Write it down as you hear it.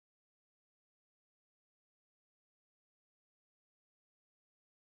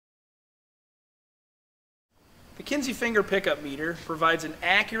Kinze Mfg pickup meter provides an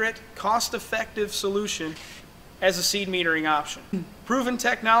accurate, cost-effective solution as a seed metering option. Proven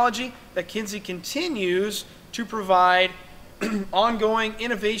technology that Kinze continues to provide ongoing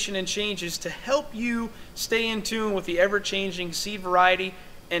innovation and changes to help you stay in tune with the ever-changing seed variety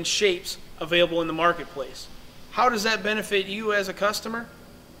and shapes available in the marketplace. How does that benefit you as a customer?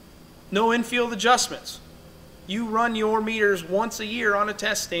 No in-field adjustments. You run your meters once a year on a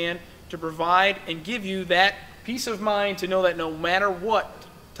test stand to provide and give you that peace of mind to know that no matter what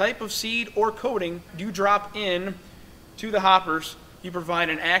type of seed or coating you drop in to the hoppers, you provide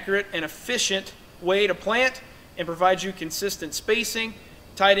an accurate and efficient way to plant and provide you consistent spacing,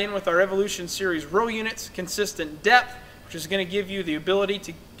 tied in with our Evolution Series row units, consistent depth, which is going to give you the ability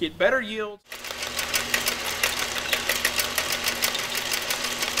to get better yields.